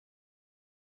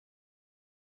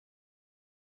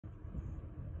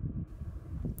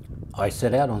I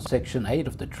set out on section 8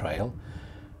 of the trail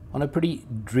on a pretty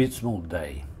dismal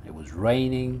day. It was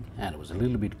raining and it was a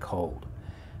little bit cold,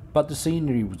 but the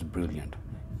scenery was brilliant.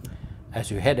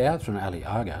 As you head out from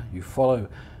Aliaga, you follow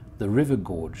the river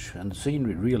gorge and the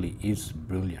scenery really is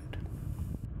brilliant.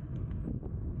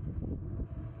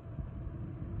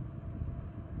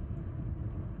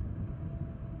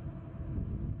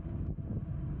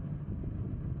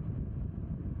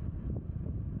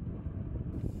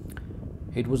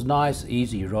 It was nice,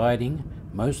 easy riding,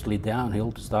 mostly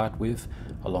downhill to start with,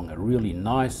 along a really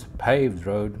nice paved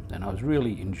road, and I was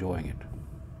really enjoying it.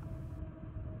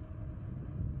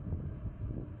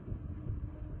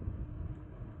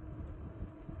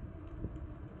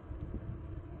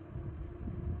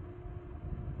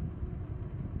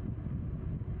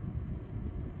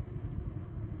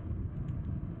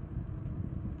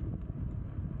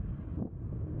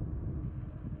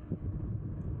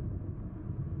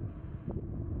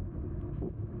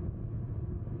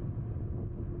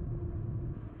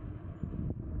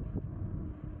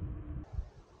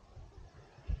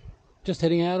 Just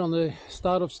heading out on the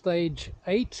start of stage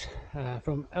 8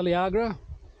 from Aliaga.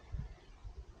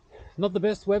 Not the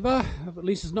best weather, at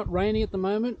least it's not raining at the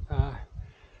moment. I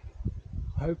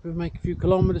hope we make a few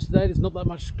kilometers today. There's not that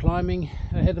much climbing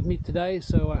ahead of me today,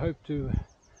 so I hope to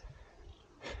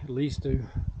at least do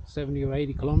 70 or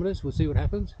 80 kilometers. We'll see what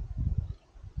happens.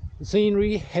 The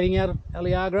scenery heading out of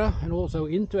Aliaga and also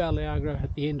into Aliaga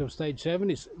at the end of stage 7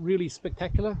 is really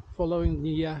spectacular, following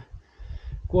the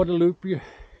Gratallops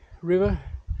river.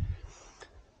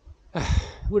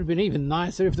 Would have been even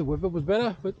nicer if the weather was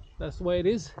better, but that's the way it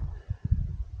is.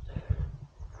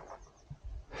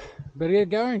 Better get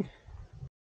going.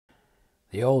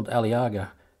 The old Aliaga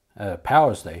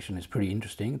power station is pretty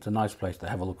interesting. It's a nice place to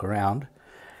have a look around.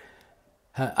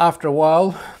 After a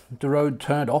while, the road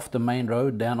turned off the main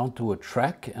road down onto a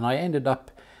track, and I ended up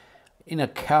in a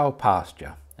cow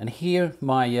pasture. And here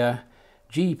my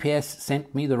GPS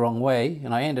sent me the wrong way,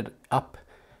 and I ended up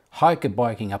hiker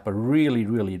biking up a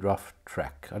really rough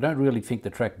track. I don't really think the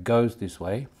track goes this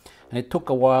way, and it took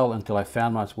a while until I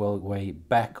found my way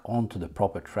back onto the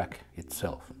proper track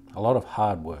itself. A lot of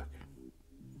hard work.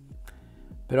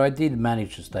 But I did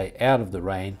manage to stay out of the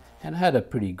rain and had a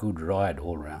pretty good ride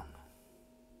all round.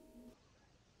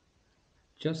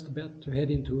 Just about to head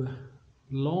into a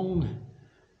long,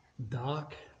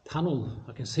 dark tunnel.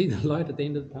 I can see the light at the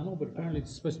end of the tunnel, but apparently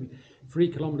it's supposed to be 3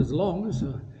 kilometers long,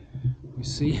 so we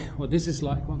see what this is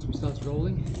like once we start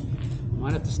rolling.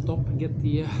 Might have to stop and get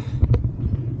the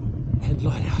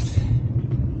headlight out.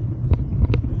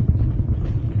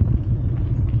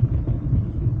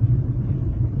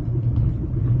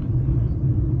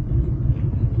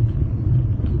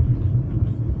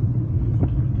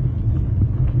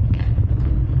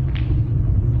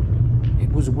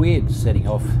 It was weird setting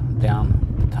off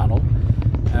down the tunnel.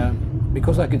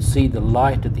 Because I could see the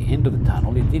light at the end of the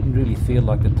tunnel, it didn't really feel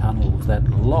like the tunnel was that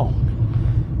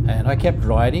long. And I kept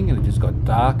riding and it just got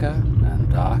darker and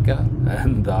darker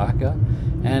and darker.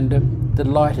 And the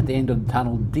light at the end of the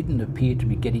tunnel didn't appear to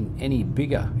be getting any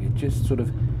bigger. It just sort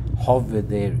of hovered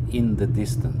there in the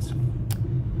distance.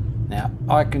 Now,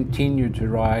 I continued to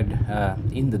ride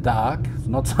in the dark. It's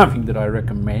not something that I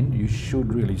recommend. You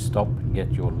should really stop and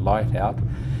get your light out,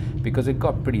 because it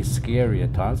got pretty scary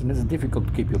at times, and it's difficult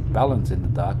to keep your balance in the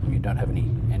dark when you don't have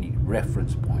any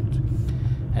reference point.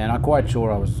 And I'm quite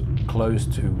sure I was close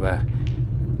to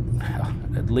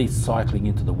at least cycling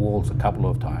into the walls a couple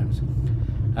of times.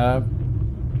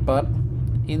 But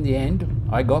in the end,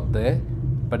 I got there,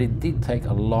 but it did take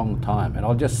a long time, and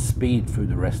I'll just speed through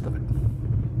the rest of it.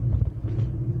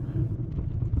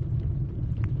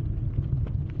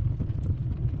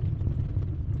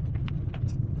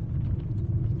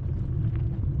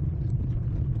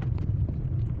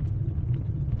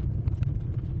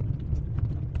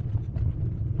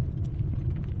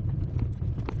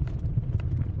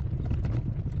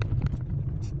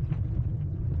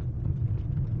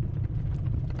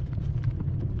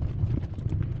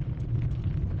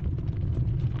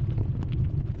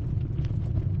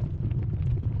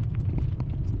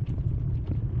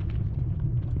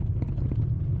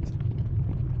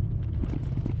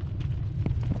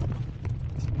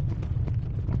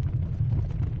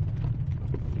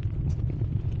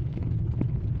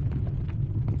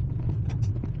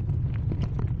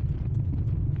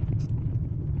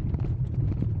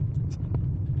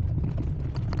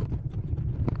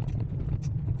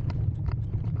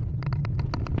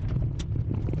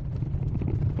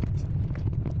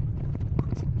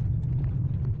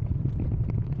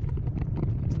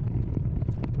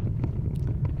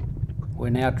 We're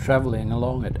now traveling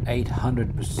along at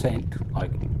 800%,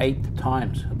 like 8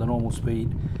 times the normal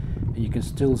speed, and you can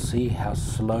still see how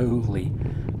slowly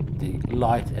the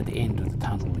light at the end of the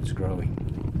tunnel is growing.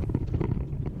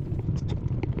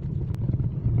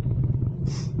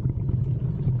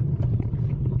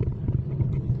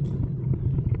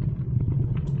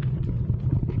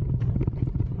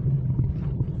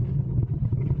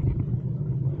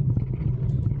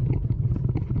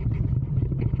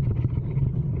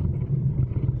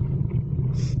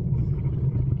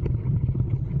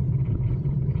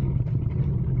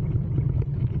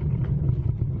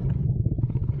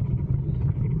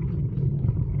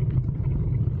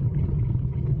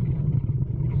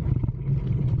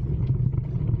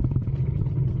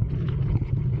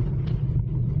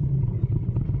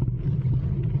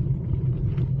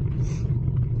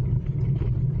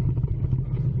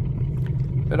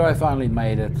 But I finally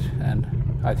made it,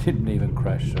 and I didn't even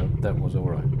crash, so that was all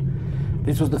right.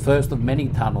 This was the first of many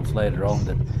tunnels later on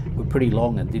that were pretty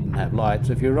long and didn't have light,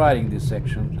 so if you're riding this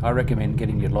section, I recommend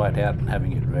getting your light out and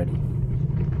having it ready.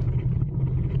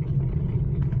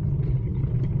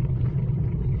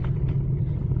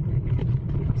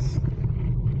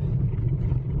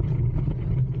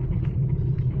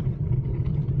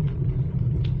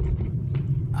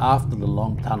 After the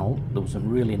long tunnel, there was some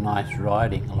really nice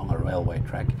riding along a railway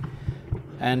track,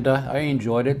 and I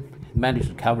enjoyed it. Managed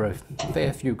to cover a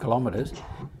fair few kilometres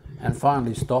and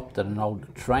finally stopped at an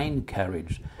old train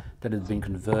carriage that had been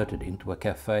converted into a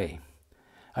cafe.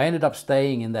 I ended up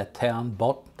staying in that town,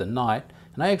 bought the night,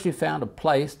 and I actually found a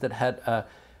place that had an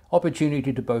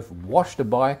opportunity to both wash the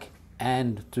bike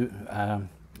and to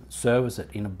service it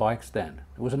in a bike stand.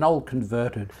 It was an old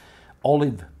converted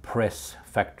olive press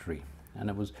factory, and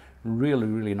it was really,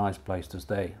 really nice place to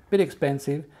stay. A bit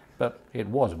expensive, but it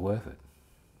was worth it.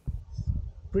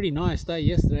 Pretty nice day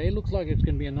yesterday. It looks like it's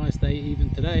going to be a nice day even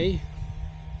today.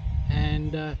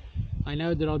 And I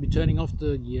know that I'll be turning off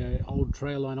the old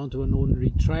trail line onto an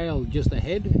ordinary trail just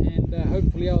ahead, and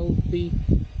hopefully I'll be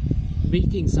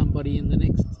meeting somebody in the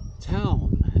next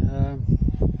town.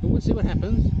 But we'll see what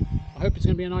happens. I hope it's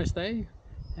going to be a nice day,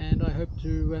 and I hope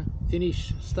to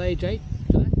finish stage 8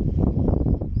 today.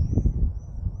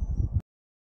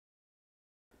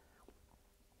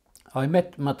 I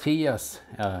met Matthias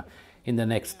in the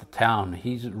next town.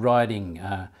 He's riding,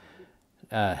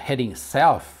 heading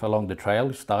south along the trail.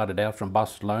 He started out from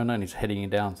Barcelona and he's heading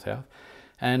down south.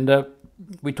 And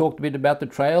we talked a bit about the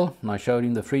trail, and I showed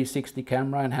him the 360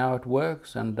 camera and how it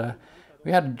works. And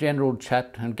we had a general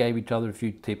chat and gave each other a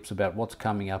few tips about what's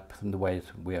coming up and the ways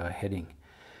we are heading.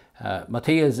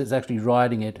 Matthias is actually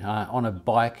riding it on a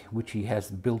bike which he has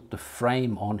built the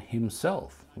frame on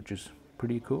himself, which is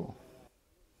pretty cool.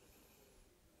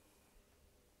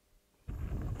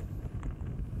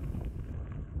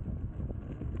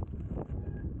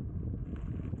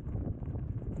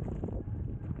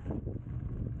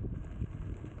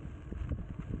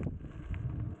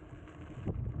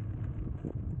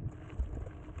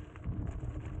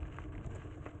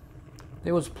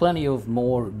 There was plenty of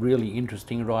more really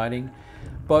interesting riding,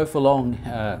 both along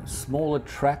smaller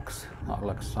tracks,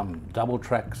 like some double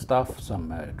track stuff,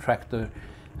 some tractor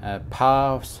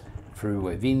paths,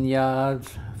 through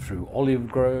vineyards, through olive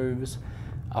groves,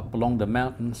 up along the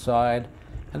mountainside.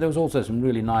 And there was also some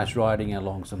really nice riding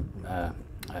along some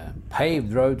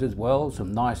paved roads as well,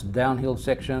 some nice downhill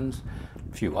sections,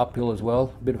 a few uphill as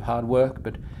well, a bit of hard work,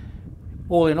 but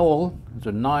all in all, it's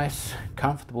a nice,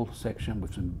 comfortable section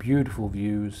with some beautiful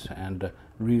views and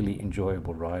really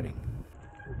enjoyable riding.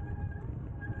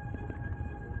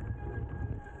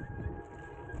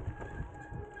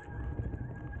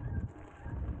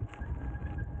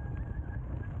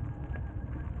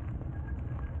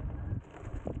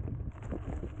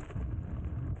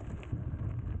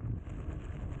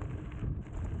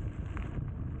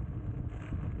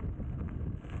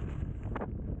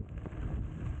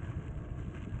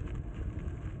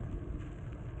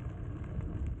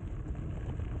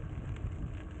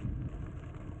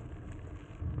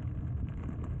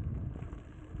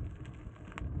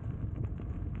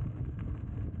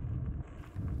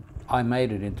 I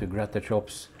made it into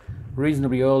Gratallops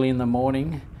reasonably early in the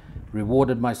morning,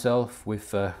 rewarded myself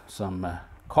with some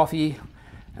coffee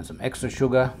and some extra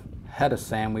sugar, had a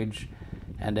sandwich,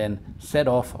 and then set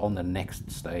off on the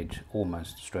next stage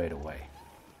almost straight away.